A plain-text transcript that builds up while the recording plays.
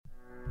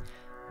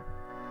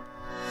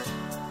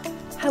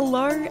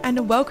Hello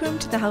and welcome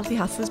to the Healthy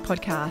Hustlers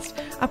podcast,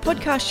 a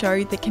podcast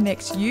show that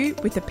connects you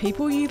with the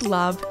people you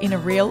love in a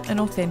real and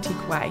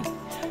authentic way.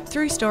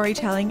 Through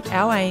storytelling,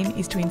 our aim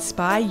is to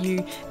inspire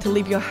you to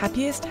live your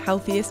happiest,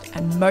 healthiest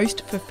and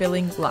most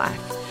fulfilling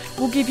life.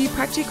 We'll give you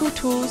practical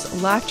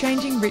tools,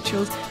 life-changing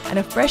rituals and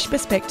a fresh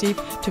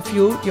perspective to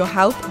fuel your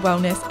health,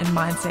 wellness and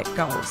mindset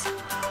goals.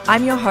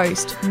 I'm your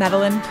host,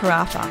 Madeline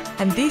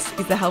Carafa, and this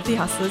is the Healthy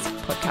Hustlers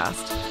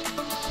podcast.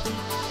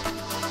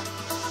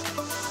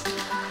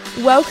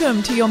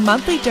 Welcome to your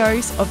monthly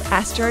dose of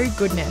Astro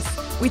goodness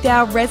with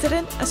our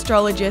resident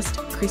astrologist,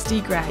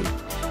 Kristy Gray.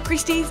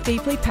 Kristy is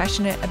deeply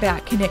passionate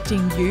about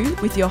connecting you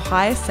with your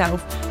higher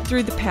self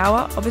through the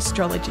power of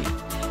astrology.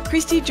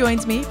 Kristy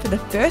joins me for the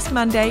first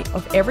Monday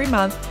of every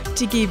month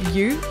to give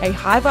you a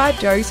high vibe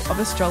dose of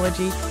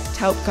astrology to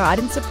help guide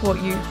and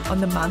support you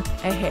on the month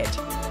ahead.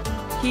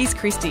 Here's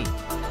Kristy.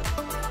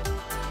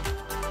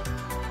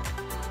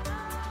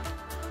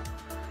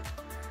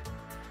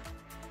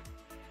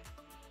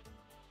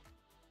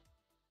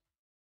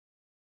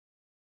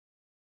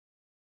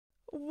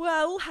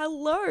 Well,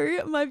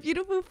 hello, my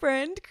beautiful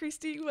friend,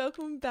 Kristy.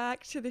 Welcome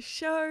back to the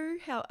show.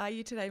 How are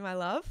you today, my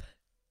love?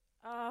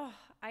 Oh,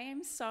 I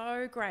am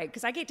so great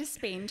because I get to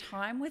spend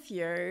time with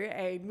you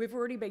and we've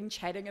already been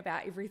chatting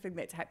about everything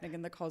that's happening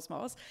in the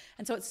cosmos.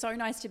 And so it's so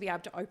nice to be able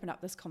to open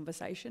up this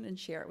conversation and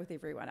share it with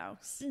everyone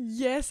else.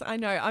 Yes, I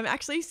know. I'm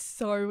actually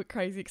so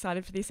crazy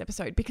excited for this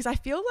episode because I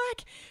feel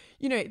like,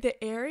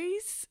 the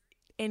Aries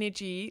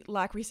energy,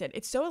 like we said,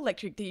 it's so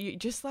electric that you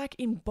just like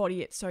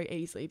embody it so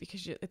easily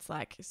because it's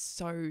like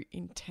so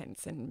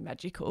intense and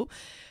magical.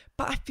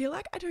 But I feel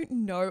like I don't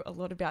know a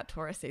lot about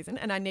Taurus season,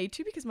 and I need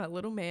to because my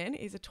little man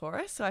is a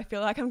Taurus, so I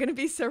feel like I'm going to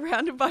be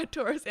surrounded by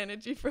Taurus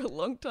energy for a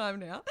long time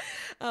now.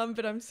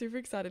 But I'm super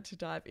excited to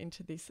dive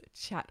into this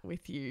chat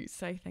with you.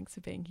 So thanks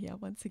for being here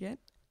once again.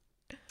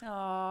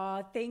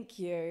 Oh, thank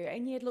you.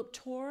 And yeah, look,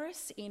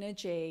 Taurus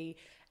energy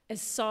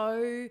is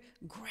so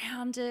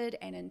grounded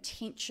and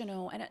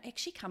intentional, and it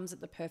actually comes at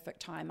the perfect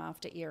time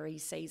after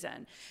Aries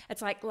season.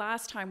 It's like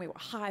last time we were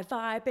high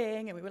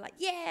vibing and we were like,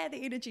 yeah, the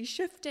energy's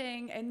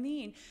shifting, and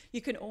then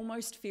you can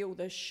almost feel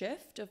the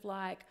shift of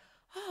like,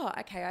 oh,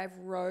 okay, I've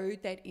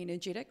rode that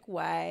energetic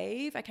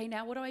wave. Okay,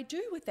 now what do I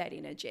do with that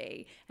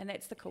energy? And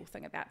that's the cool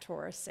thing about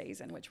Taurus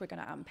season, which we're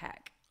going to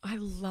unpack. I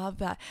love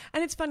that.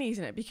 And it's funny,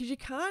 isn't it? Because you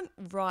can't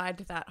ride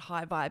that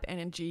high vibe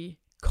energy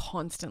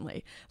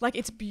constantly. Like,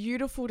 it's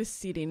beautiful to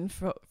sit in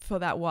for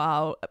that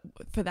while,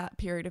 for that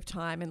period of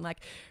time, and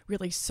like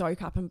really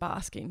soak up and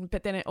bask in.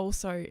 But then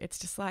it's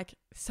just like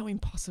so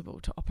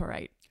impossible to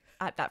operate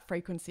at that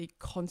frequency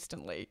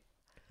constantly.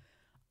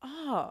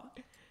 Oh,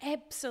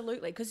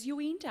 absolutely, because you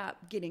end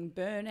up getting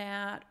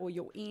burnout, or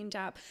you'll end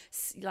up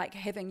like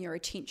having your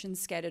attention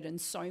scattered in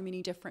so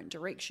many different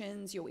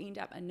directions. You'll end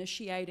up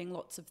initiating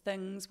lots of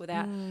things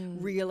without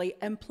really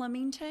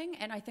implementing.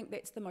 And I think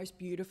that's the most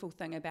beautiful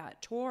thing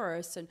about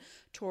Taurus and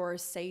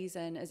Taurus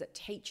season is it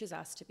teaches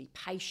us to be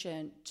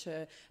patient,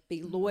 to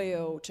be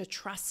loyal, to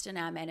trust in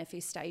our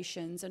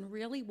manifestations and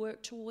really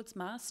work towards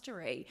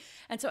mastery.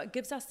 And so it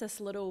gives us this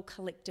little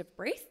collective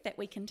breath that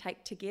we can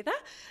take together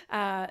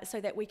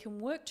so that we can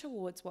work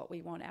towards what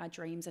we want, our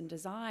dreams and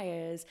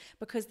desires,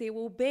 because there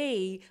will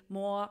be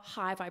more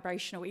high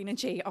vibrational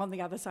energy on the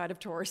other side of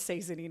Taurus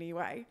season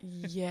anyway.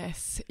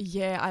 Yes.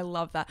 Yeah, I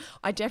love that.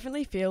 I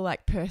definitely feel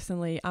like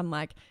personally I'm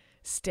like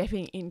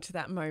stepping into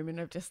that moment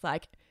of just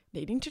like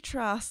needing to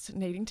trust,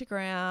 needing to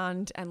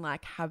ground and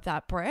like have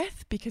that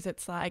breath, because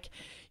it's like,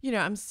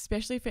 I'm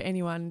especially for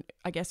anyone,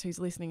 I guess, who's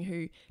listening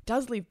who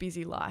does live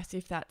busy lives,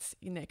 if that's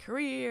in their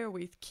career,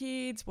 with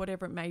kids,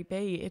 whatever it may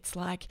be, it's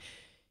like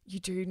you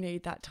do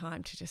need that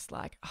time to just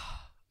like, oh,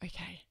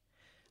 okay,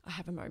 I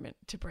have a moment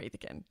to breathe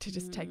again, to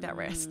just take that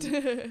rest.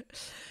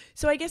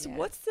 So I guess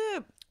what's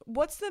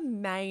the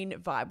main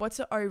vibe? What's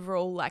the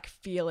overall like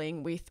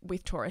feeling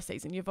with Taurus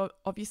season? You've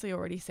obviously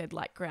already said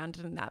like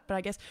grounded in that, but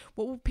I guess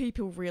what will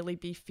people really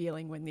be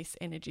feeling when this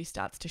energy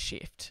starts to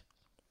shift?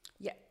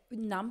 Yeah,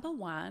 number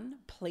one,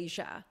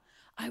 pleasure.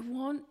 I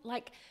want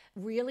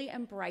really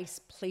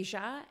embrace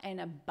pleasure and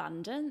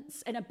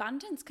abundance. And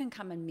abundance can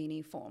come in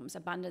many forms.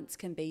 Abundance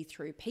can be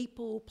through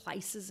people,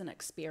 places, and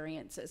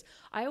experiences.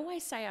 I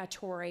always say our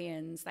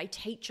Taurians, they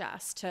teach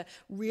us to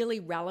really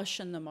relish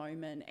in the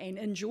moment and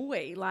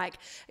enjoy,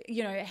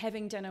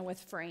 having dinner with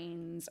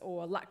friends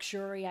or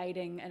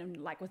luxuriating and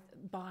with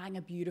buying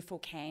a beautiful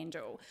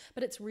candle.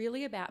 But it's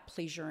really about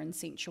pleasure and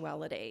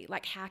sensuality.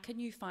 Like, how can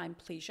you find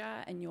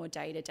pleasure in your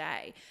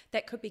day-to-day?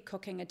 That could be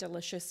cooking a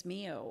delicious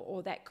meal,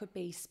 or that could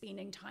be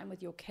spending time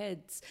with your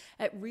kids.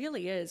 It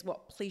really is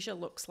what pleasure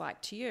looks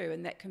like to you,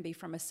 and that can be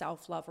from a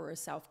self-love or a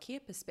self-care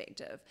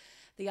perspective.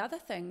 The other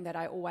thing that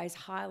I always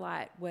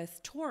highlight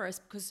with Taurus,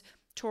 because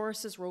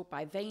Taurus is ruled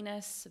by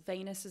Venus.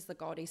 Venus is the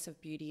goddess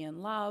of beauty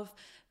and love.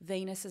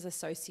 Venus is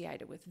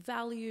associated with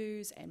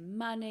values and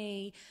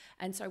money.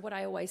 And so what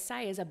I always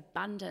say is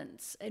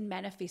abundance and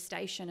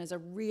manifestation is a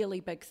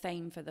really big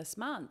theme for this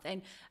month.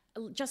 And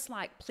just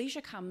like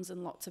pleasure comes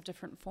in lots of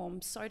different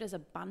forms, so does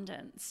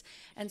abundance.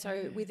 And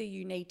so whether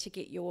you need to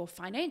get your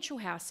financial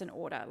house in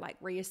order, like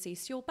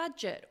reassess your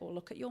budget or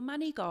look at your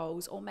money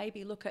goals, or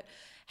maybe look at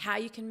how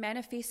you can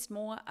manifest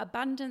more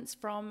abundance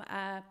from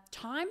a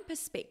time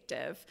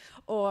perspective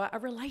or a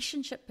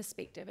relationship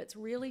perspective, it's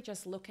really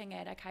just looking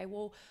at, okay,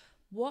 well,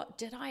 what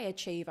did I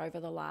achieve over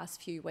the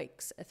last few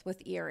weeks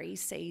with Aries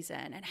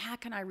season, and how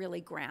can I really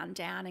ground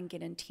down and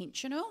get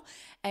intentional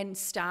and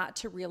start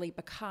to really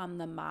become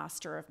the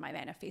master of my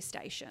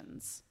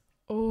manifestations?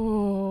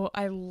 Oh,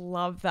 I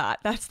love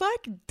that. That's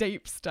like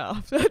deep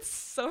stuff. That's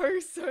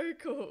so, so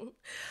cool.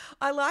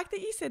 I like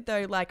that you said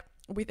though, like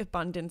with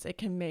abundance, it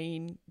can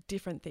mean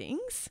different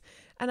things.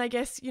 And I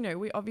guess, you know,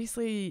 we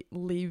obviously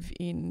live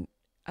in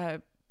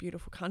a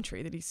beautiful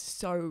country that is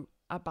so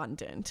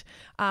abundant.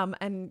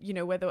 And, you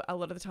know, whether a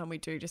lot of the time we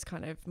do just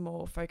kind of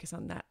more focus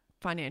on that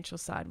financial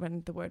side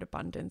when the word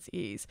abundance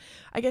is,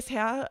 I guess,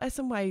 how are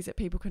some ways that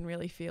people can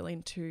really feel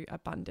into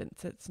abundance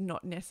that's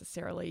not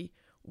necessarily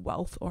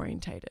wealth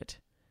orientated?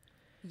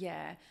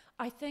 Yeah,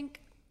 I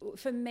think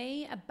for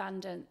me,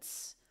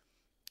 abundance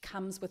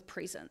comes with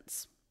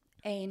presence,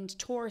 and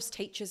Taurus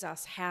teaches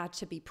us how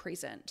to be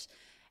present.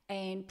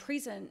 And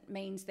present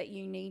means that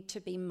you need to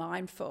be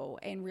mindful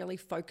and really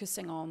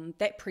focusing on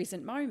that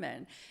present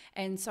moment.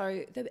 And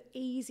so the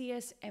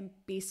easiest and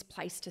best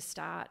place to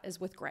start is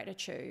with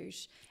gratitude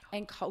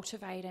and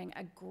cultivating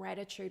a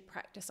gratitude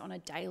practice on a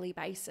daily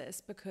basis,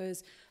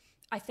 because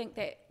I think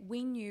that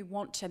when you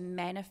want to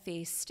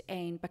manifest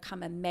and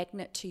become a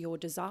magnet to your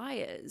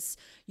desires,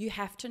 you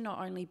have to not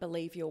only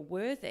believe you're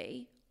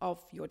worthy of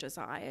your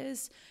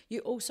desires, you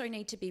also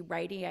need to be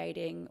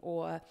radiating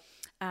or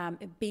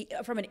be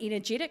from an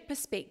energetic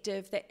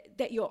perspective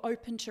that you're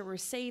open to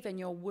receive and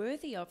you're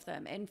worthy of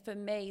them. And for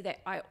me,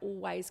 that I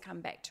always come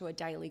back to a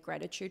daily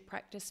gratitude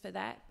practice for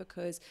that,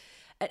 because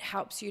it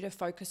helps you to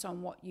focus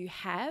on what you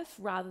have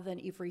rather than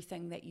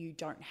everything that you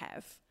don't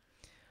have.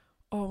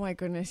 Oh my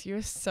goodness,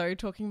 you're so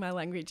talking my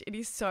language. It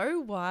is so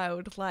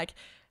wild, like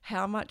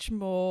how much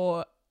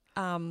more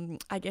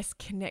I guess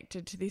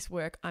connected to this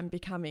work I'm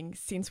becoming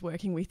since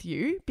working with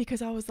you,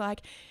 because I was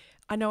like,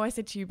 I know I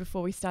said to you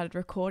before we started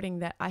recording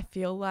that I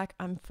feel like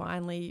I'm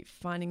finally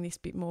finding this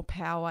bit more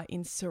power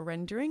in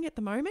surrendering at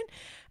the moment.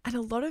 And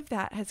a lot of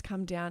that has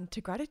come down to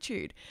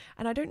gratitude.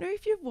 And I don't know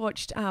if you've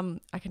watched,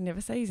 I can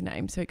never say his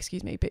name, so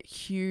excuse me, but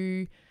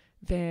Hugh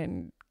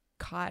Van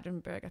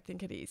Kuytenberg, I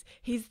think it is.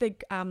 He's the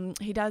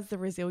he does the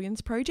Resilience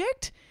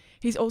Project.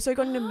 He's also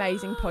got an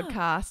amazing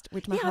podcast,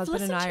 which my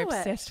husband and I are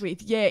obsessed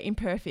with. Yeah,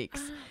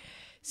 Imperfects.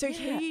 So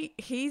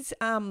his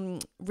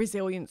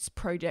Resilience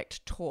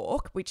Project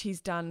talk, which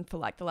he's done for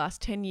like the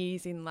last 10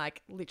 years in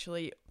like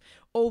literally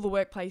all the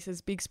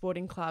workplaces, big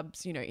sporting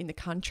clubs, you know, in the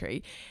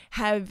country,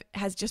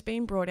 has just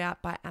been brought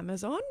out by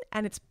Amazon,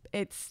 and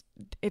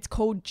it's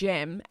called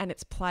Gem, and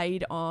it's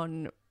played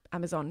on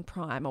Amazon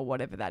Prime or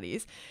whatever that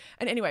is.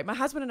 And anyway, my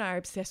husband and I are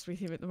obsessed with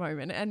him at the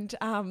moment,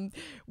 and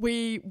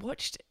we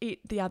watched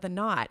it the other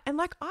night, and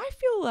like I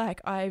feel like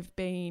I've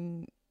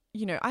been,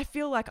 you know, I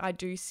feel like I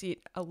do sit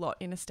a lot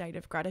in a state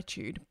of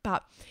gratitude,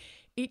 but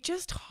it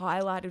just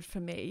highlighted for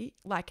me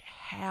like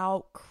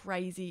how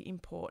crazy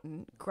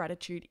important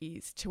gratitude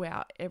is to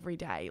our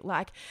everyday.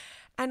 Like,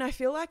 and I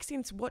feel like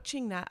since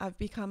watching that, I've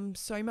become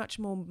so much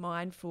more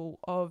mindful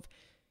of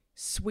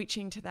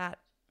switching to that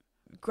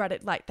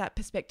like that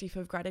perspective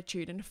of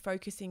gratitude and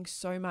focusing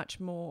so much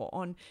more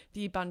on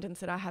the abundance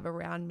that I have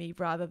around me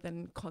rather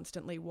than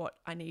constantly what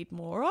I need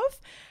more of.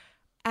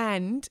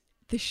 And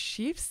the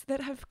shifts that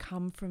have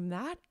come from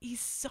that is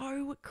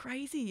so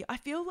crazy. I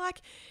feel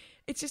like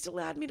it's just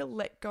allowed me to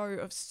let go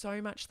of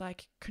so much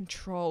like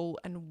control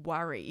and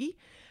worry,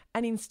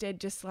 and instead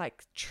just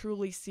like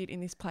truly sit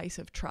in this place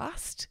of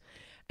trust.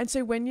 And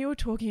so when you were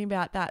talking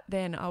about that,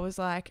 then I was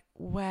like,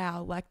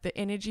 wow, like the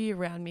energy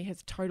around me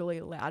has totally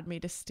allowed me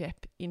to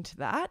step into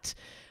that.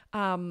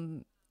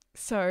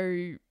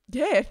 So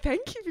yeah,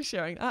 thank you for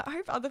sharing. I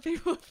hope other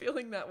people are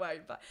feeling that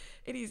way, but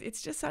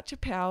it's just such a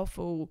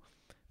powerful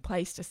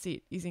place to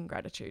sit, is in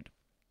gratitude.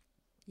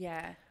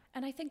 Yeah.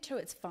 And I think too,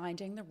 it's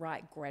finding the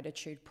right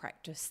gratitude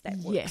practice that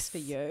works for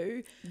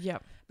you.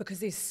 Yep. Because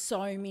there's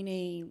so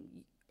many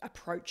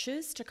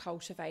approaches to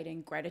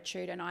cultivating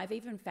gratitude, and I've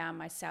even found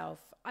myself,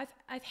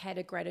 I've had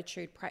a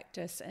gratitude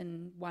practice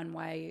in one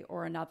way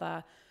or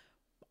another,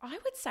 I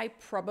would say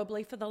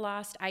probably for the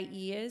last 8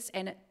 years,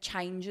 and it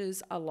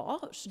changes a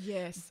lot.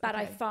 Yes. But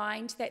okay. I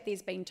find that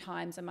there's been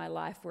times in my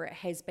life where it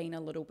has been a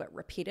little bit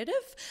repetitive.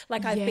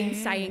 Like I've been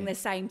saying the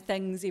same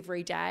things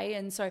every day.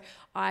 And so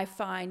I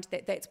find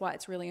that that's why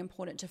it's really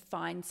important to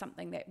find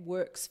something that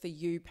works for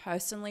you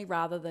personally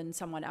rather than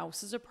someone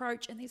else's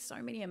approach. And there's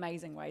so many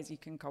amazing ways you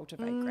can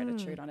cultivate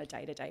gratitude on a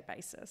day-to-day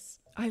basis.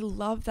 I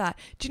love that.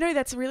 Do you know,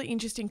 that's really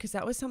interesting, because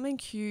that was something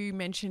Hugh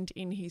mentioned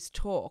in his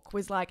talk,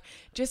 was like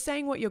just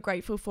saying what you're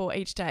grateful for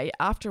each day.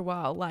 After a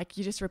while, like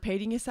you're just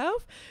repeating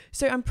yourself.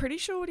 So I'm pretty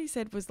sure what he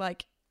said was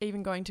like,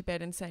 even going to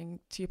bed and saying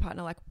to your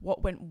partner, like,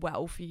 what went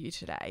well for you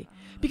today?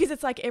 Because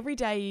it's like every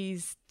day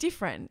is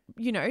different,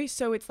 you know?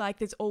 So it's like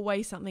there's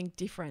always something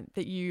different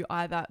that you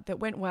either that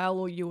went well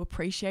or you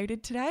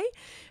appreciated today.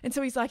 And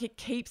so he's like, it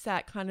keeps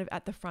that kind of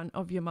at the front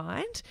of your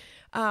mind.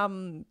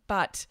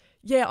 But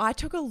yeah, I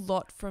took a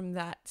lot from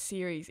that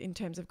series in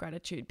terms of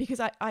gratitude, because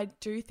I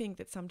do think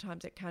that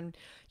sometimes it can,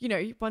 you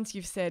know, once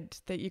you've said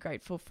that you're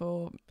grateful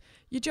for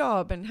your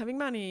job and having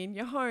money and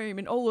your home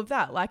and all of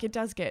that, like it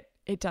does get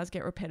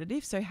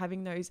repetitive. So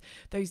having those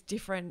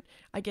different,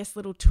 I guess,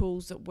 little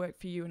tools that work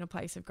for you in a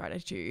place of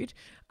gratitude.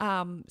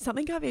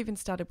 Something I've even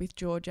started with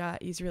Georgia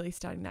is really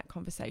starting that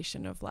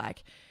conversation of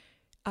like,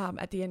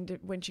 at the end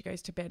when she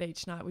goes to bed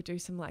each night, we do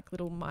some like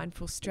little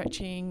mindful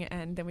stretching,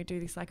 and then we do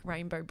this like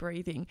rainbow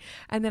breathing.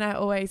 And then I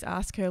always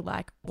ask her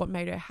like, what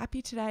made her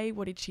happy today?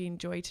 What did she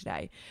enjoy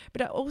today?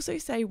 But I also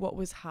say what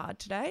was hard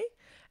today.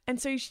 And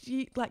so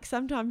she like,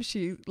 sometimes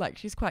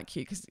she's quite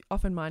cute, because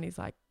often mine is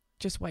like,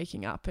 just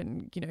waking up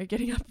and, you know,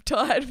 getting up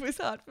tired was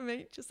hard for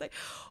me. Just like,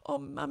 oh,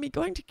 mummy,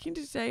 going to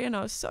kinder today and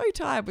I was so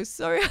tired, was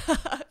so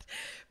hard.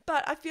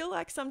 But I feel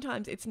like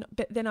sometimes it's not,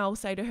 but then I'll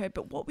say to her,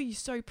 but what were you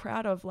so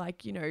proud of,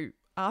 like, you know,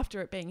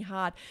 after it being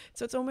hard?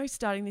 So it's almost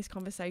starting this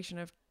conversation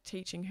of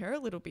teaching her a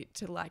little bit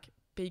to like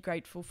be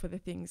grateful for the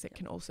things that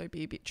can also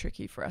be a bit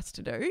tricky for us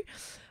to do.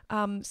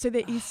 So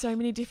there is so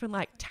many different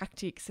like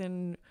tactics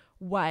and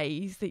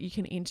ways that you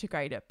can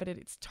integrate it, but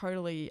it's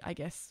totally, I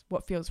guess,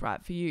 what feels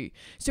right for you.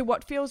 So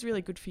what feels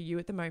really good for you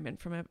at the moment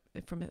from a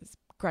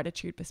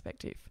gratitude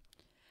perspective?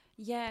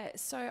 Yeah,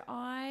 so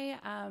I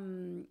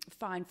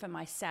find for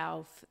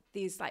myself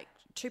there's like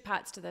two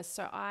parts to this.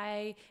 So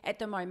at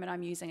the moment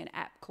I'm using an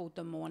app called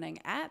the Morning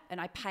app, and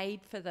I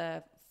paid for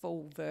the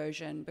full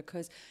version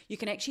because you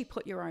can actually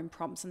put your own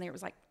prompts in there. It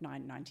was like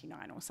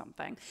 $9.99 or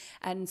something.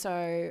 And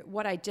so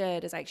what I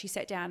did is I actually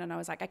sat down and I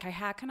was like, okay,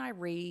 how can I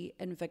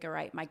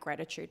reinvigorate my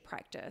gratitude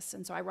practice?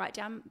 And so I write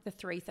down the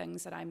 3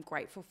 things that I'm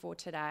grateful for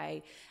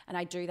today, and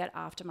I do that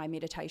after my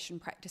meditation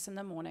practice in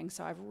the morning.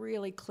 So I've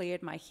really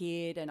cleared my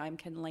head and I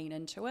can lean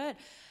into it.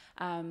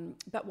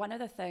 But one of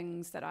the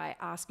things that I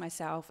ask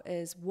myself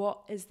is,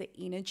 what is the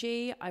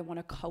energy I want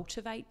to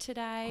cultivate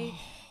today?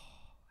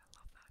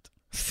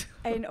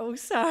 And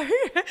also,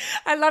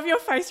 I love your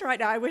face right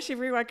now. I wish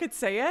everyone could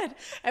see it.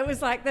 It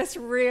was like this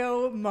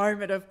real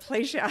moment of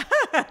pleasure.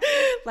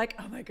 Like,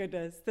 oh my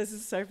goodness, this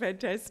is so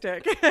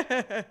fantastic.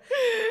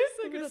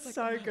 So good.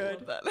 So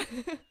good.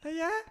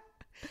 Yeah.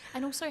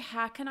 And also,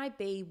 how can I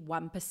be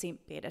 1%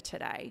 better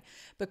today?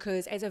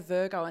 Because as a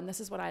Virgo, and this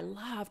is what I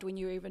loved when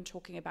you were even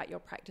talking about your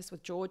practice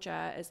with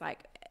Georgia, is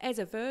like, as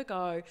a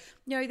Virgo,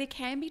 you know, there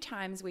can be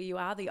times where you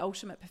are the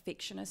ultimate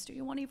perfectionist.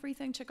 You want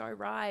everything to go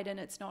right, and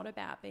it's not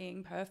about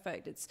being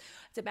perfect. It's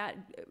about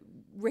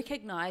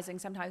recognizing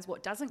sometimes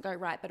what doesn't go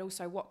right, but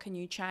also what can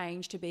you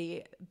change to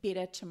be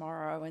better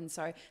tomorrow. And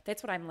so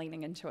that's what I'm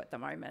leaning into at the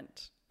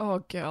moment. Oh,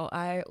 girl,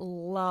 I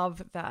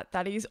love that.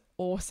 That is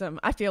awesome.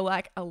 I feel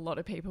like a lot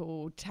of people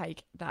will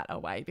take that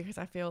away, because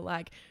I feel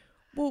like,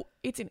 well,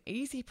 it's an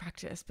easy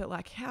practice, but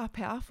like how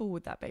powerful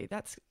would that be?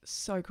 That's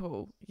so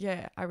cool.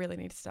 Yeah, I really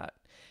need to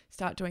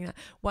start doing that.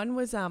 One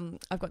was I've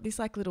got this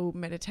like little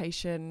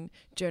meditation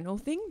journal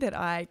thing that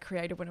I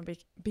created when I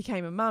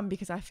became a mum,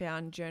 because I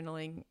found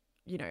journaling,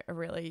 you know, a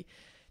really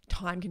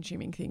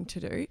time-consuming thing to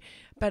do.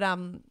 But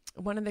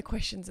one of the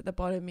questions at the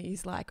bottom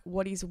is like,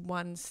 what is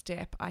one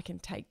step I can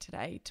take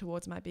today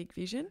towards my big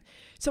vision?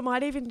 So it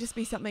might even just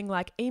be something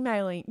like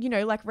emailing, you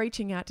know, like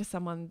reaching out to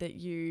someone that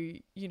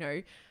you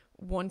know,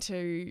 want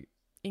to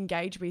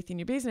engage with in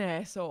your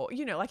business, or,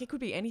 you know, like it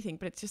could be anything,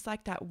 but it's just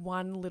like that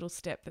one little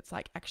step that's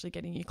like actually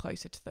getting you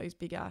closer to those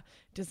bigger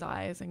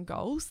desires and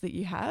goals that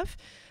you have.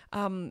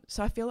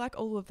 So I feel like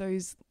all of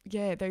those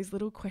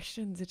little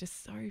questions are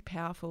just so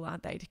powerful,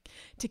 aren't they?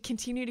 To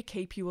continue to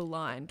keep you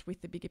aligned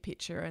with the bigger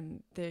picture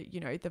and the, you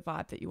know, the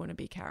vibe that you want to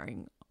be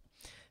carrying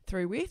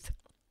through with.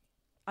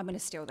 I'm going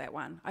to steal that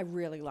one. I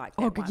really like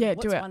that one. Oh, yeah,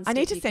 What's do it. I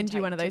need to send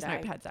you one of those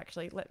today? notepads,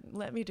 actually.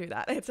 Let me do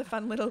that. It's a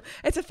fun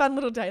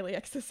little daily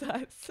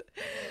exercise.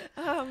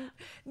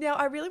 Now,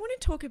 I really want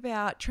to talk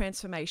about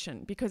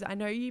transformation, because I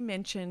know you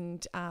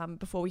mentioned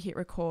before we hit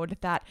record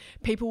that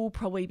people will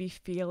probably be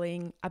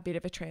feeling a bit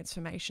of a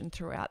transformation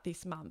throughout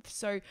this month.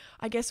 So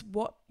I guess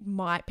what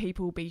might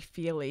people be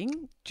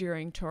feeling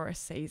during Taurus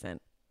season?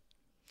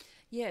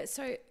 Yeah,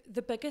 so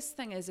the biggest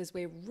thing is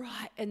we're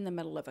right in the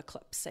middle of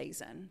eclipse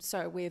season.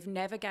 So we've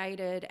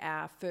navigated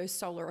our first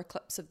solar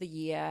eclipse of the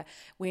year.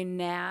 We're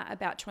now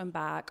about to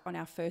embark on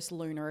our first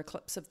lunar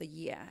eclipse of the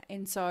year.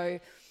 And so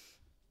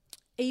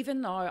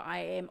even though I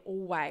am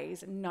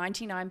always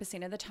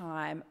 99% of the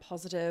time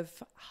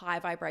positive, high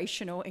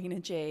vibrational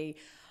energy,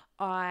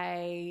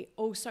 I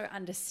also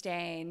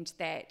understand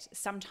that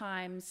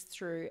sometimes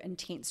through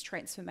intense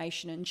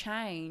transformation and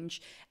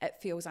change, it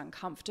feels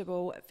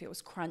uncomfortable, it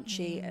feels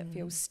crunchy, it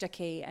feels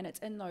sticky. And it's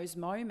in those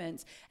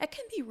moments, it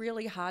can be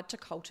really hard to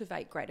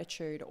cultivate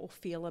gratitude or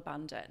feel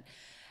abundant.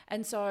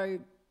 And so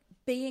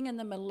being in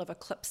the middle of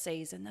eclipse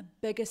season, the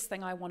biggest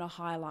thing I want to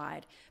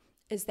highlight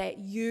is that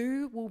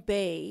you will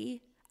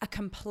be a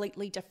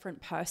completely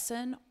different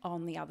person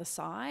on the other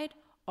side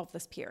of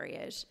this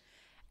period.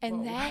 And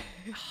Whoa. that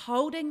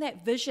holding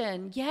that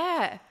vision,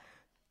 it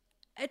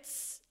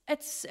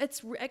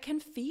can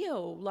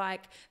feel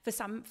like for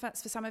some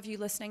of you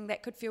listening,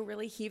 that could feel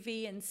really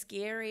heavy and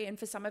scary. And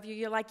for some of you,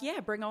 you're like, yeah,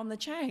 bring on the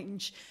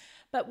change.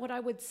 But what I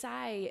would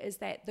say is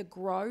that the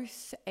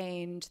growth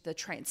and the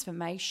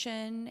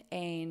transformation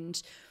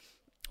and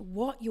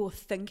what you're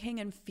thinking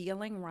and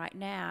feeling right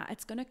now,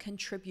 it's going to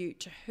contribute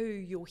to who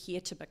you're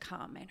here to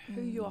become and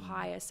who your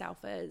higher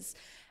self is.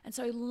 And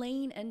so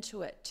lean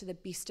into it to the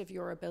best of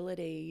your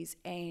abilities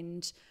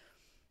and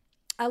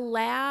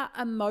allow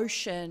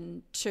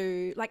emotion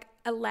to,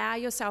 allow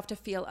yourself to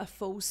feel a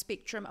full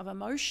spectrum of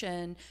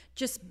emotion.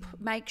 Just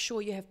make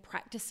sure you have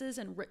practices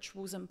and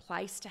rituals in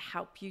place to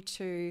help you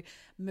to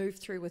move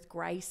through with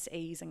grace,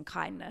 ease, and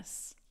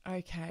kindness.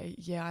 Okay,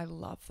 yeah, I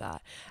love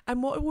that.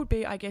 And what would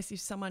be, I guess, if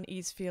someone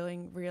is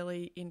feeling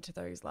really into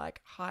those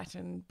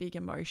heightened big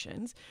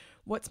emotions,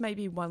 what's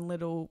maybe one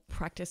little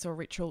practice or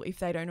ritual, if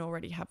they don't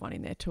already have one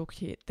in their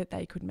toolkit, that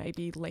they could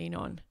maybe lean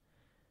on?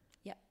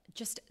 Yeah,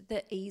 just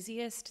the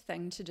easiest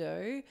thing to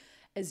do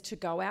is to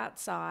go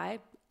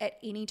outside at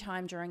any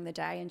time during the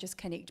day and just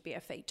connect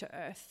bare feet to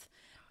earth,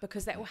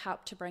 because that will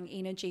help to bring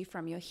energy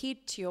from your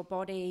head to your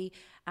body.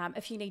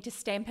 If you need to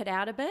stamp it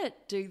out a bit,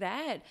 do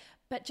that.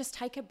 But just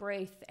take a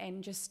breath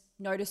and just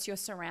notice your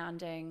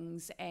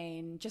surroundings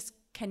and just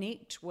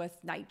connect with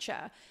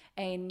nature.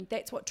 And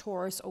that's what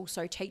Taurus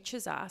also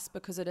teaches us,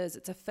 because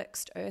it's a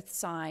fixed earth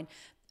sign.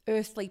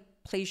 Earthly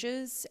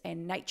pleasures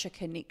and nature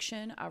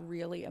connection are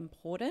really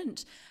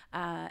important,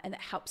 and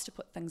it helps to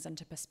put things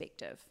into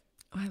perspective.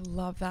 I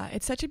love that.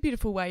 It's such a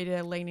beautiful way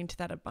to lean into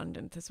that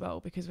abundance as well,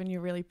 because when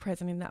you're really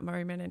present in that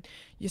moment and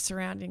your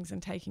surroundings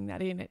and taking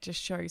that in, it just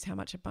shows how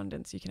much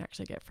abundance you can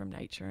actually get from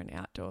nature and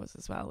outdoors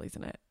as well,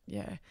 isn't it?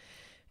 Yeah.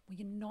 Well,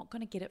 you're not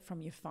going to get it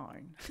from your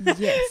phone.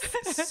 Yes,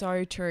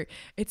 so true.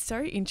 It's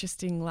so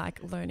interesting,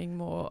 learning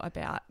more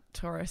about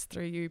Taurus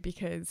through you,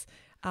 because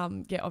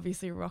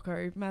obviously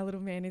Rocco, my little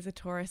man, is a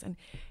Taurus, and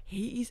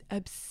he is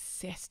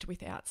obsessed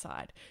with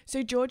outside.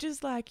 So George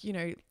is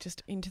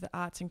just into the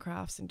arts and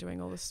crafts and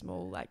doing all the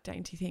small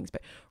dainty things,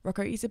 but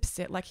Rocco is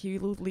upset. He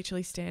will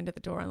literally stand at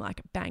the door and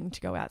bang to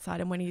go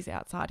outside. And when he's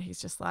outside, he's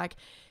just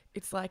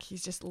it's like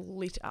he's just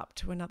lit up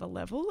to another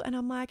level. And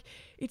I'm like,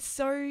 it's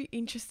so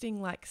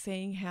interesting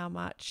seeing how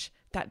much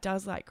that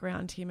does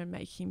ground him and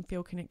make him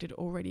feel connected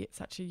already at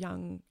such a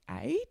young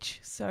age.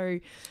 So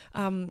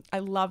I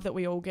love that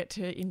we all get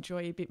to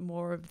enjoy a bit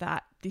more of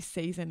that this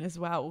season as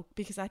well,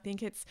 because I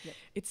think it's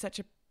such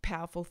a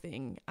powerful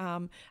thing.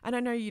 And I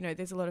know,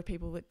 there's a lot of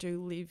people that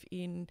do live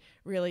in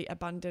really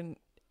abundant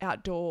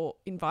outdoor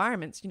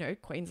environments,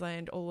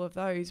 Queensland, all of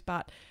those,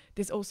 but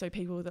there's also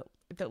people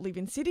that live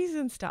in cities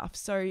and stuff.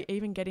 So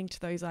even getting to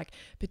those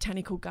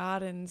botanical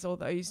gardens or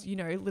those,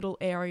 little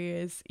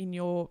areas in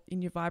your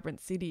vibrant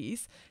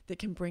cities that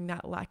can bring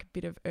that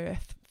bit of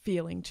earth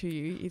feeling to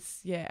you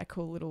is, a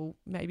cool little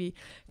maybe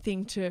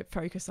thing to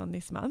focus on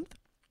this month.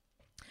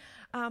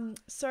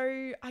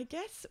 So I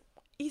guess,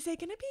 is there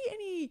going to be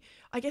any,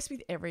 I guess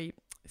with every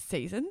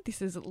season,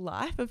 this is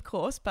life, of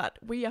course, but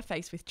we are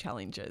faced with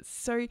challenges.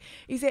 So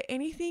is there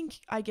anything,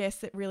 I guess,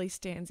 that really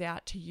stands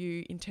out to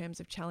you in terms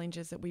of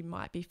challenges that we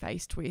might be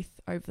faced with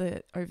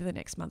over the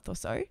next month or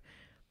so?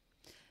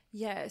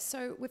 Yeah,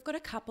 so we've got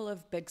a couple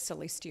of big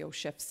celestial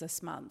shifts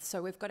this month.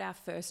 So we've got our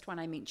first one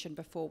I mentioned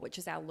before, which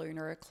is our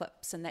lunar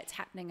eclipse, and that's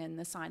happening in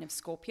the sign of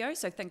Scorpio.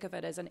 So think of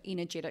it as an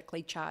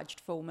energetically charged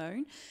full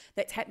moon.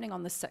 That's happening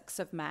on the 6th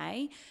of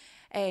May.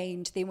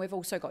 And then we've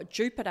also got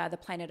Jupiter, the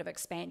planet of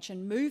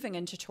expansion, moving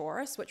into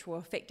Taurus, which will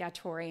affect our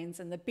Taurians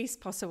in the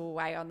best possible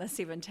way on the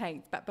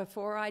 17th. But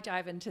before I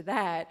dive into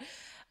that,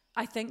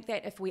 I think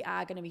that if we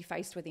are going to be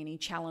faced with any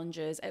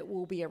challenges, it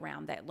will be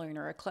around that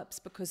lunar eclipse,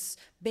 because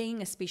being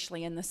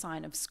especially in the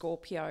sign of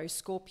Scorpio,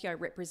 Scorpio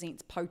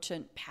represents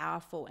potent,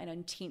 powerful and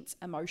intense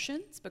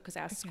emotions, because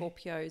our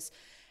Scorpios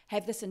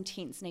have this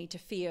intense need to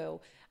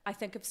feel. I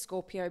think of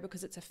Scorpio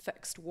because it's a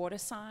fixed water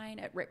sign.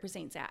 It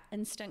represents our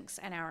instincts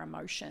and our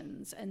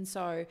emotions. And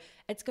so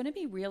it's going to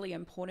be really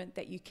important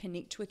that you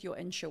connect with your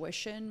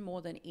intuition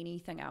more than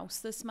anything else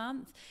this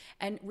month,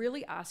 and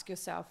really ask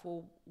yourself,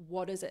 well,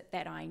 what is it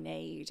that I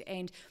need?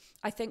 And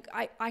I think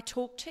I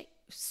talk to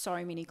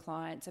so many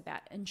clients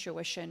about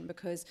intuition,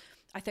 because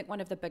I think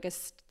one of the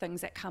biggest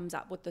things that comes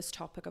up with this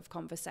topic of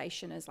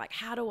conversation is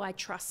how do I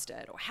trust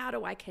it, or how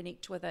do I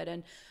connect with it?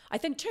 And I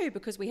think too,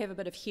 because we have a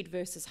bit of head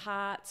versus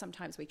heart,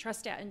 sometimes we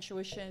trust our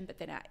intuition, but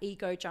then our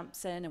ego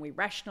jumps in and we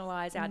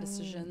rationalize our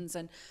decisions.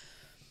 And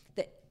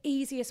the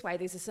easiest way,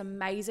 there's this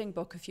amazing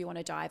book if you want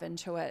to dive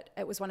into it.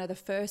 It was one of the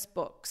first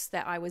books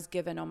that I was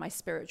given on my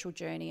spiritual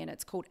journey, and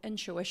it's called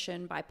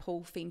Intuition by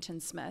Paul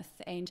Fenton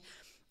Smith. And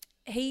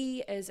he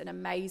is an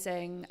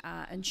amazing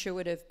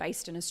intuitive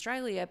based in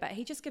Australia, but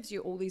he just gives you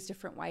all these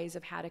different ways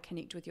of how to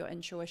connect with your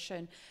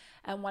intuition.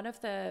 And one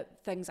of the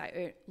things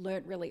I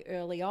learned really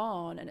early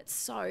on, and it's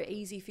so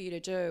easy for you to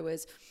do,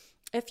 is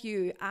if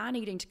you are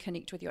needing to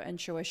connect with your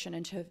intuition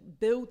and to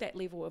build that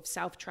level of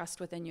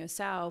self-trust within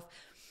yourself,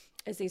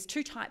 is there's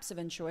two types of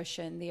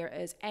intuition. There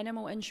is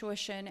animal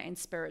intuition and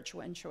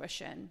spiritual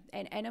intuition.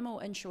 And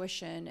animal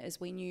intuition is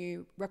when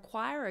you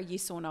require a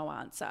yes or no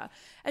answer.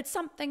 It's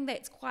something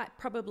that's quite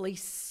probably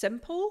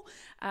simple.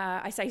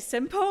 I say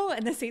simple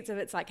in the sense of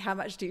it's like, how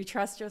much do you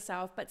trust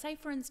yourself? But say,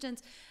 for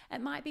instance,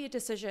 it might be a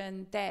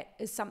decision that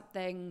is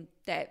something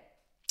that,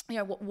 you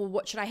know, well,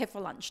 what should I have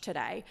for lunch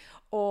today?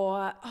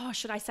 Or, oh,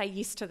 should I say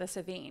yes to this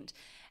event?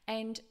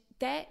 And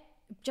that,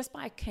 just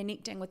by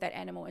connecting with that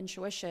animal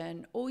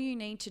intuition, all you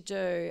need to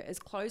do is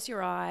close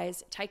your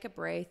eyes, take a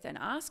breath, and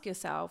ask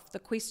yourself the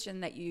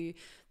question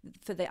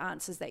for the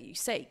answers that you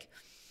seek.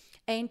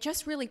 And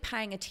just really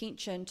paying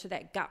attention to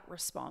that gut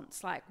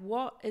response. Like,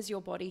 what is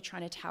your body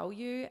trying to tell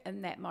you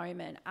in that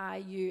moment?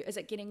 Is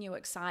it getting you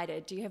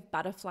excited? Do you have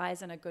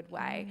butterflies in a good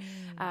way?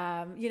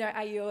 Are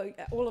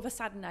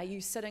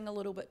you sitting a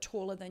little bit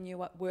taller than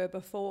you were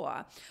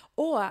before?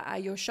 Or are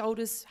your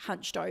shoulders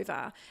hunched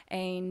over?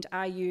 And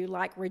are you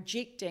like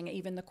rejecting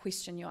even the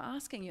question you're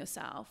asking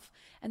yourself?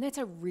 And that's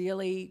a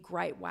really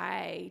great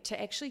way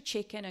to actually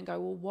check in and go,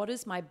 well, what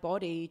is my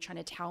body trying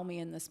to tell me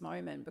in this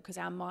moment? Because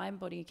our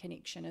mind-body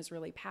connection is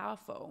really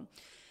powerful.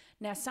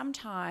 Now,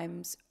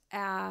 sometimes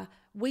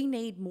we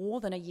need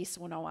more than a yes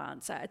or no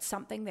answer. It's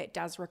something that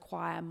does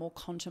require more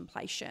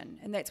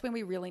contemplation. And that's when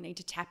we really need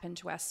to tap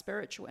into our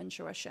spiritual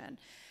intuition.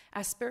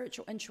 Our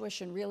spiritual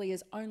intuition really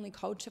is only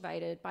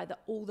cultivated by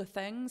all the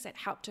things that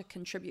help to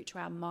contribute to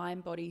our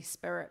mind, body,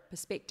 spirit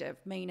perspective,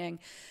 meaning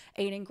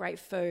eating great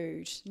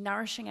food,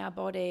 nourishing our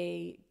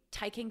body,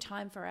 taking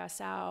time for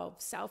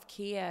ourselves,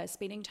 self-care,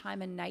 spending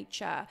time in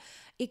nature,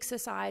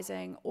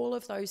 exercising, all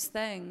of those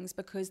things,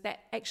 because that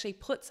actually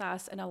puts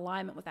us in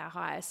alignment with our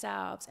higher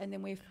selves, and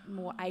then we're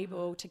more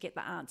able to get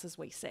the answers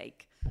we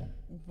seek.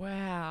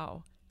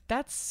 Wow.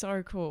 That's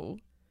so cool.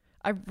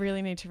 I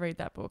really need to read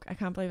that book. I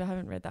can't believe I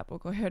haven't read that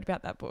book or heard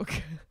about that book.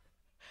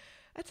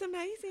 It's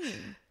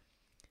amazing.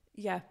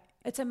 Yeah,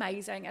 it's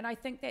amazing. And I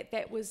think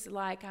that was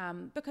like,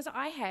 because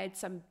I had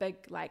some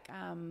big,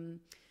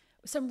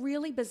 some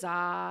really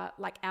bizarre,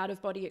 like out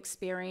of body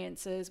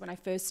experiences when I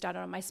first started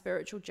on my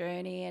spiritual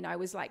journey, and I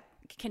was like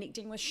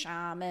connecting with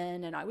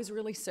shaman, and I was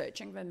really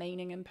searching for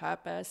meaning and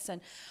purpose.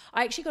 And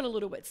I actually got a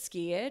little bit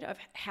scared of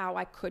how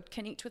I could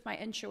connect with my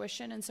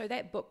intuition. And so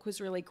that book was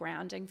really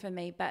grounding for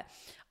me. But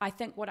I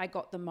think what I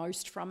got the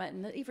most from it,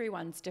 and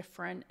everyone's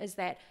different, is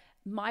that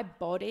my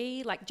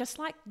body, like just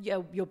like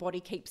your body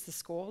keeps the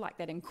score, like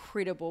that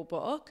incredible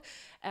book,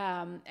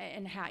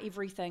 and how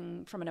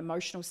everything from an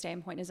emotional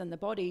standpoint is in the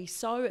body,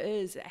 so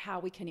is how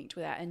we connect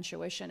with our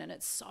intuition. And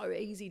it's so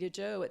easy to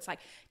do. It's like,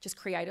 just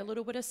create a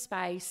little bit of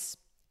space,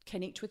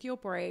 connect with your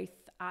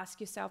breath, ask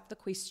yourself the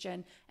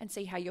question, and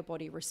see how your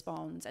body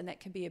responds. And that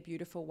can be a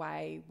beautiful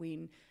way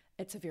when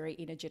it's a very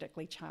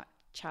energetically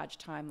charged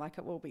time, like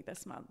it will be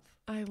this month.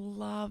 I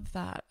love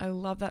that. I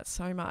love that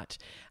so much.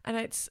 And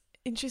it's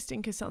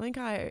interesting because something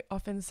I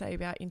often say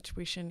about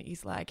intuition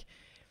is like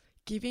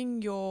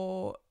giving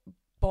yourself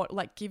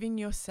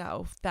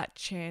that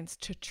chance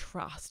to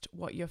trust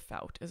what you've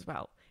felt as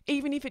well.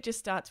 Even if it just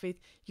starts with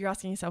you're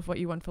asking yourself what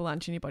you want for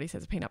lunch and your body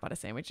says a peanut butter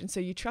sandwich, and so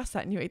you trust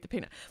that and you eat the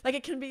peanut. Like,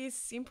 it can be as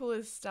simple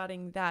as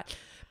starting that.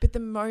 But the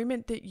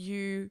moment that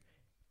you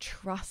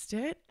trust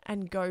it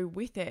and go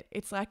with it,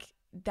 it's like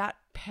that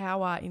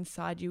power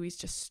inside you is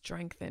just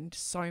strengthened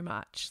so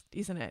much,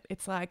 isn't it?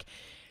 It's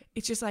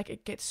just like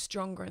it gets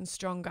stronger and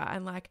stronger,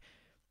 and like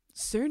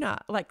sooner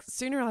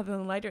rather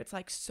than later, it's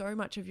like so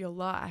much of your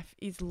life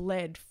is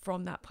led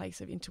from that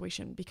place of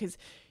intuition, because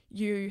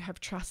you have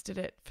trusted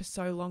it for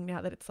so long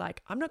now that it's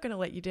like, I'm not going to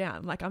let you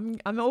down. Like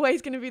I'm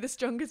always going to be the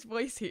strongest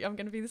voice here. I'm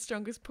going to be the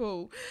strongest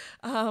pull.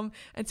 And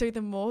so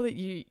the more that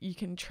you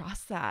can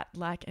trust that,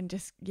 like, and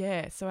just,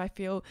 yeah. So I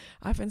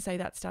often say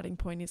that starting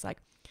point is like,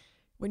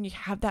 when you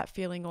have that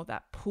feeling or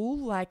that pull,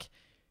 like,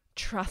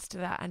 trust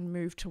that and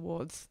move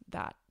towards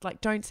that. Like,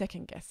 don't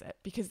second guess it,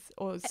 because,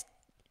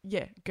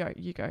 you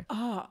go.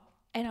 Oh,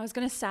 and I was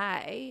going to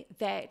say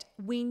that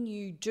when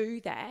you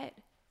do that,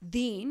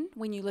 then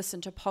when you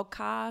listen to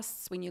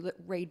podcasts, when you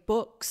read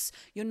books,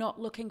 you're not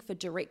looking for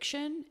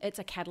direction. It's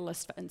a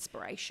catalyst for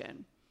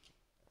inspiration,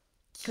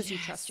 because you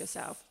trust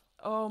yourself.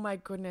 Oh my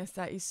goodness,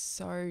 that is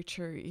so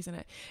true, isn't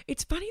it?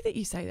 It's funny that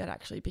you say that,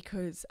 actually,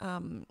 because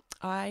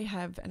I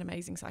have an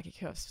amazing psychic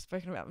who I've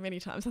spoken about many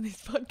times on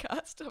this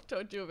podcast. I've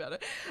told you about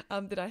it,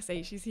 that I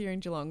see. She's here in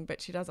Geelong, but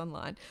she does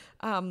online.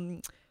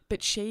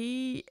 But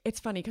it's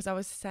funny because I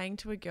was saying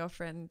to a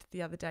girlfriend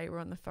the other day, we're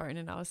on the phone,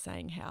 and I was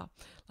saying how,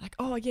 like,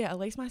 oh yeah, at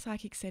least my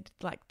psychic said,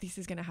 like, this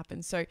is going to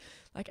happen. So,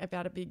 like,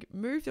 about a big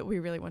move that we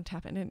really want to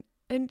happen.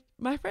 And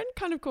my friend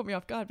kind of caught me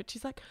off guard, but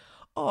she's like,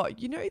 oh,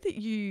 you know that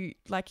you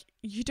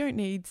don't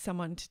need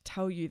someone to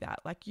tell you that.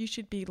 Like, you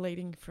should be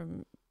leading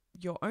from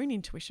your own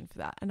intuition for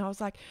that. And I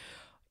was like,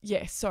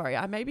 yeah, sorry,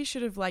 I maybe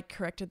should have like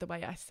corrected the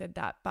way I said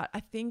that. But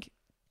I think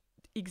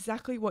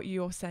exactly what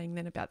you're saying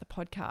then about the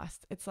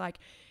podcast, it's like,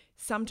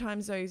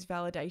 sometimes those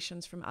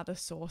validations from other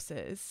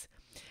sources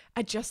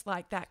are just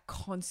like that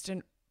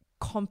constant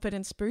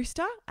confidence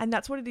booster. And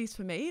that's what it is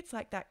for me. It's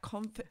like that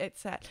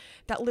it's that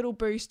little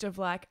boost of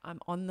like, I'm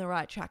on the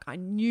right track. I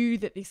knew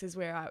that this is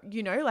where I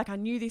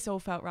knew this all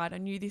felt right. I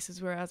knew this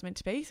is where I was meant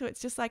to be. So it's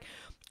just like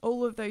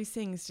all of those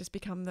things just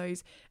become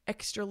those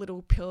extra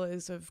little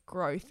pillars of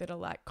growth that are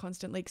like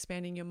constantly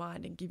expanding your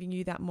mind and giving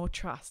you that more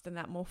trust and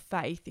that more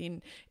faith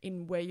in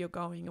where you're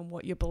going and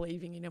what you're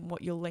believing in and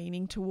what you're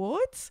leaning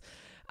towards.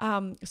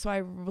 So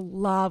I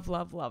love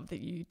that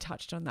you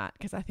touched on that,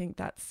 because I think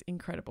that's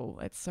incredible.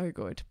 It's so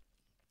good.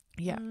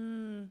 Yeah.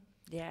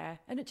 Yeah.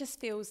 And it just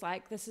feels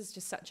like this is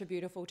just such a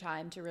beautiful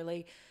time to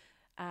really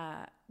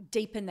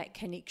deepen that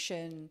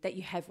connection that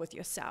you have with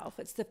yourself.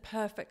 It's the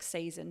perfect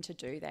season to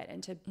do that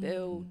and to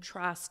build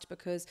trust,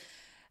 because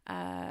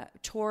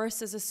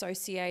Taurus is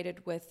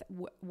associated with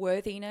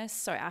worthiness,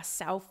 so our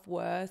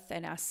self-worth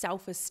and our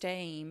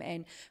self-esteem.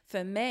 And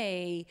for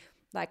me,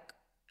 like,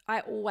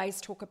 I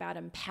always talk about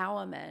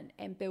empowerment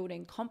and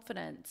building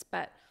confidence,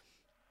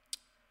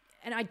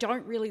 and I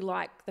don't really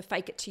like the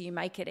fake it till you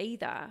make it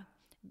either.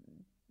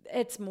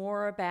 It's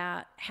more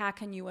about how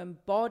can you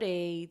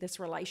embody this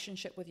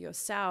relationship with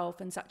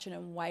yourself in such an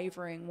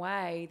unwavering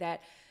way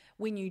that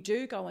when you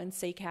do go and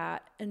seek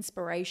out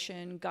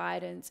inspiration,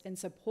 guidance, and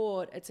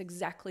support, it's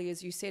exactly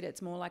as you said,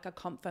 it's more like a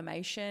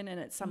confirmation, and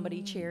it's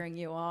somebody cheering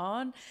you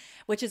on,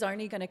 which is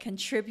only going to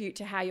contribute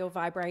to how you're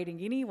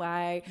vibrating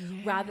anyway,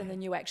 rather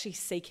than you actually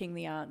seeking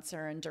the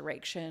answer and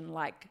direction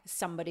like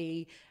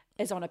somebody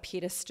is on a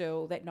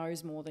pedestal that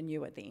knows more than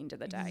you at the end of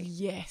the day.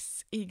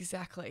 Yes,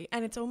 exactly.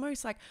 And it's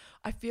almost like,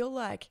 I feel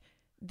like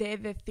they're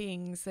the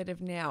things that have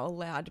now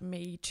allowed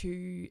me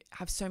to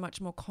have so much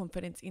more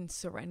confidence in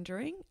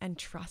surrendering and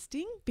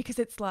trusting, because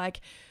it's like,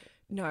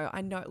 no,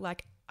 I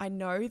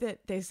know that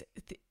there's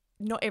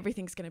not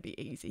everything's going to be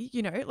easy,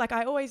 like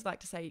I always like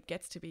to say it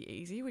gets to be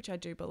easy, which I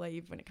do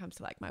believe when it comes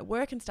to like my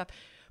work and stuff,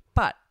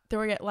 but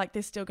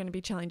there's still going to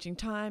be challenging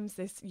times.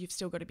 You've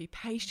still got to be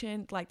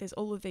patient. Like there's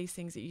all of these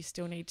things that you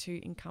still need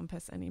to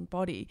encompass and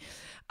embody.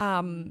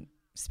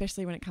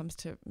 Especially when it comes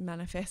to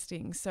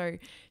manifesting. So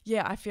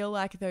yeah, I feel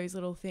like those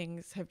little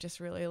things have just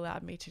really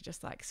allowed me to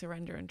just like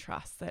surrender and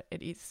trust that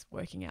it is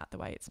working out the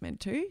way it's meant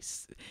to.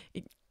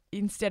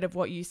 Instead of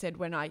what you said,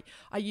 when I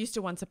used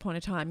to once upon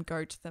a time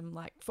go to them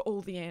like for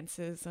all the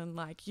answers and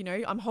like,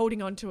 I'm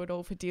holding on to it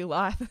all for dear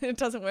life and it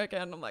doesn't work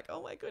out and I'm like,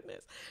 oh my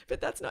goodness,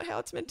 but that's not how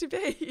it's meant to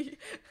be.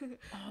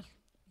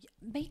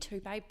 Me too,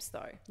 babes,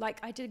 though. Like,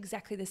 I did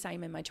exactly the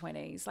same in my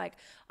 20s. Like,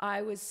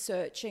 I was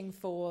searching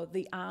for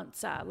the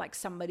answer like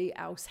somebody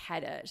else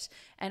had it.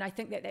 And I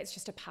think that that's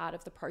just a part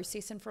of the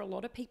process. And for a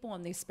lot of people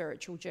on their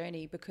spiritual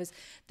journey, because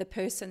the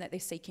person that they're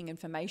seeking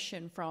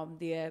information from,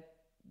 they're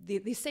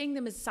seeing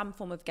them as some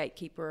form of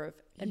gatekeeper of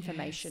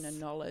information and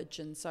knowledge.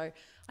 And so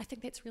I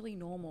think that's really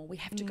normal. We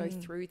have to go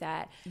through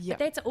that. Yep.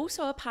 But that's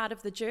also a part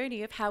of the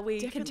journey of how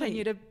we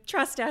continue to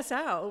trust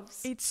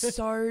ourselves. It's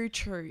so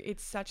true.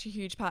 It's such a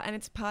huge part. And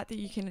it's a part that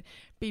you can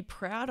be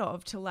proud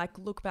of, to like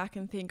look back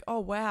and think, oh,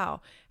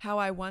 wow, how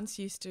I once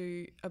used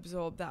to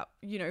absorb that,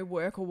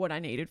 work or what I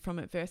needed from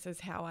it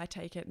versus how I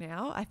take it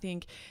now. I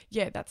think,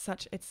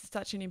 it's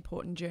such an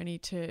important journey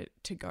to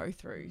go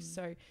through.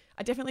 So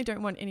I definitely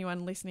don't want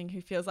anyone listening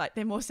who feels like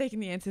they're more seeking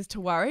the answers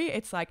to worry.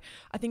 It's like,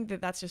 I think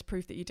that that's just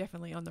proof that you're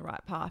definitely on the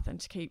right path, and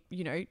to keep,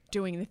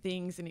 doing the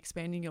things and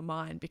expanding your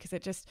mind, because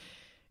it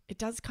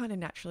does kind of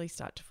naturally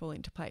start to fall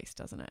into place,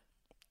 doesn't it?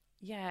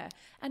 Yeah.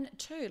 And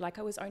too, like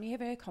I was only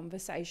having a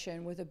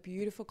conversation with a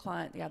beautiful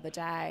client the other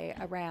day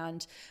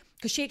around,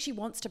 because she actually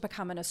wants to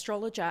become an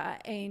astrologer,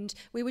 and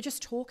we were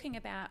just talking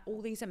about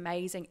all these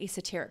amazing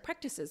esoteric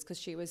practices, because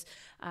she was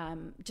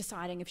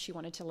deciding if she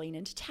wanted to lean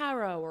into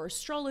tarot or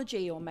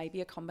astrology or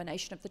maybe a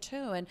combination of the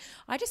two. And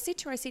I just said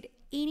to her,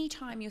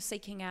 anytime you're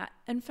seeking out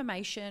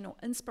information or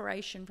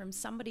inspiration from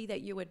somebody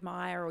that you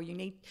admire or you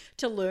need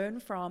to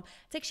learn from,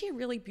 it's actually a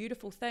really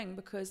beautiful thing,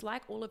 because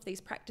like all of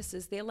these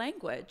practices, they're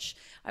language.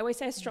 I always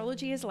say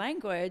astrology is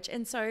language.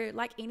 And so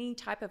like any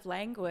type of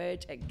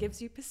language, it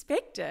gives you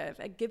perspective.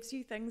 It gives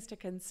you things to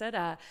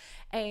consider.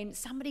 And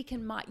somebody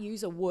might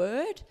use a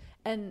word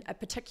in a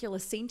particular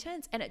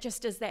sentence, and it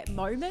just is that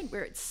moment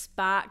where it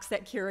sparks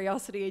that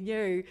curiosity in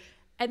you.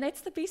 And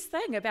that's the best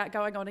thing about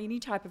going on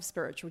any type of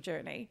spiritual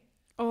journey.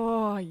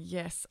 Oh,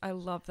 yes. I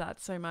love that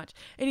so much.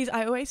 It is.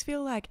 I always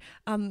feel like,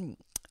 I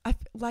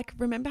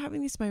remember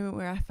having this moment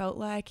where I felt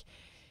like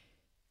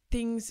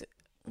things,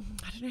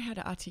 I don't know how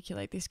to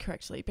articulate this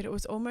correctly, but it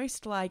was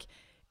almost like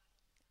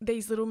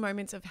these little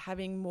moments of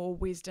having more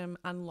wisdom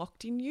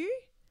unlocked in you.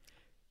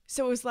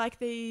 So it was like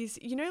these,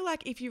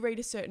 like if you read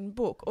a certain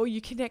book or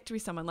you connect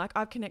with someone, like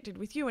I've connected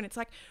with you, and it's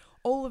like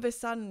all of a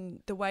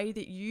sudden the way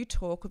that you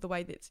talk or the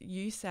way that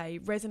you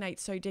say resonates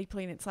so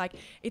deeply, and it's like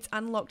it's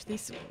unlocked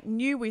this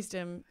new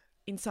wisdom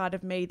inside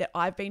of me that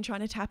I've been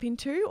trying to tap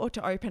into or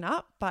to open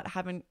up but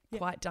haven't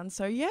quite done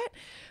so yet.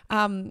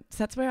 So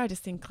that's where I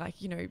just think like,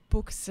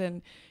 books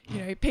and,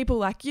 people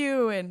like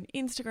you and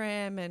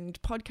Instagram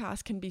and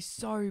podcasts can be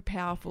so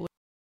powerful.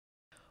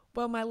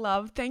 Well, my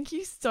love, thank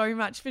you so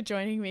much for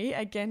joining me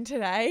again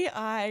today.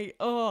 I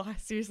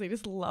seriously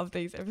just love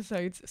these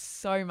episodes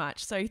so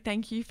much. So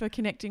thank you for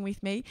connecting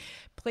with me.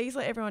 Please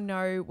let everyone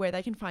know where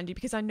they can find you,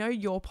 because I know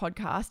your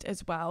podcast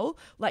as well,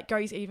 like,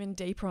 goes even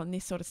deeper on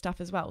this sort of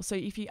stuff as well. So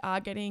if you are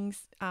getting,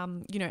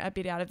 a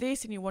bit out of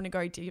this and you want to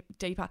go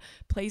deeper,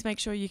 please make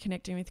sure you're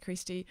connecting with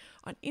Kristy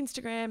on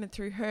Instagram and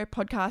through her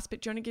podcast.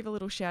 But do you want to give a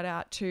little shout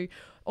out to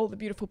all the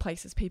beautiful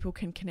places people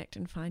can connect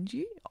and find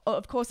you?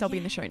 Of course, they'll be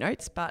in the show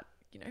notes, but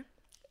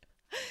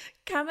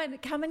come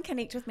and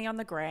connect with me on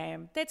the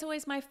gram. That's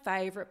always my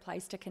favorite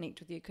place to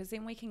connect with you, because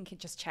then we can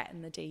just chat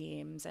in the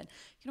DMs, and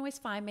you can always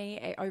find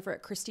me over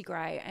at Kristy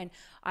Gray. And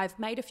I've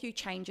made a few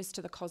changes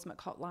to the Cosmic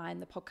Hotline,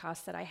 the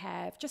podcast that I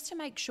have, just to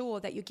make sure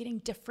that you're getting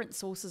different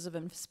sources of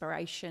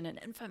inspiration and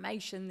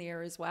information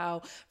there as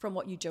well from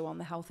what you do on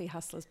the Healthy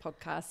Hustlers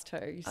podcast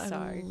too. So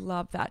I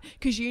love that,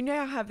 because you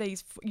now have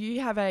you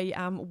have a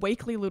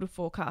weekly little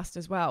forecast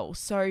as well.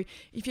 So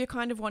if you're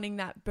kind of wanting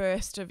that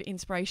burst of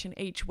inspiration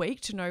each week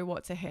to know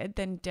what's ahead,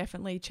 then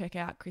definitely check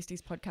out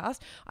Kristy's podcast.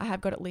 I have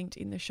got it linked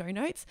in the show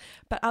notes.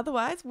 But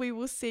otherwise, we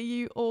will see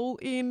you all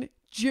in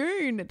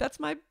June. That's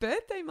my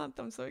birthday month.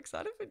 I'm so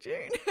excited for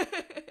June.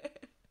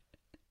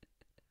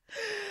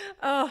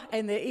 Oh,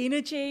 and the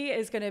energy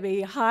is going to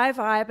be high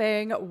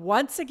vibing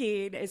once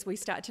again as we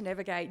start to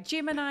navigate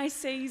Gemini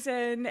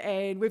season,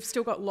 and we've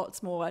still got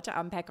lots more to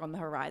unpack on the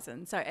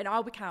horizon. So, and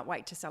we can't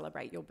wait to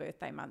celebrate your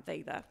birthday month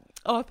either.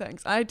 Oh,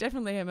 thanks. I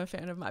definitely am a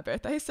fan of my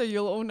birthday, so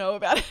you'll all know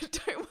about it.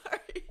 Don't worry.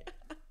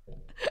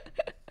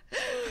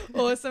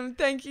 Awesome.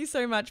 Thank you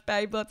so much,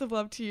 babe. Lots of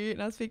love to you,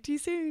 and I'll speak to you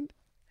soon.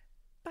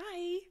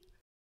 Bye.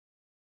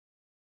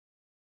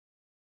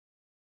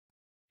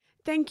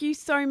 Thank you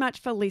so much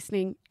for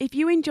listening. If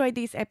you enjoyed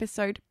this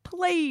episode,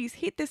 please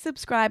hit the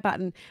subscribe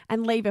button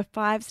and leave a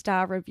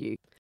 5-star review.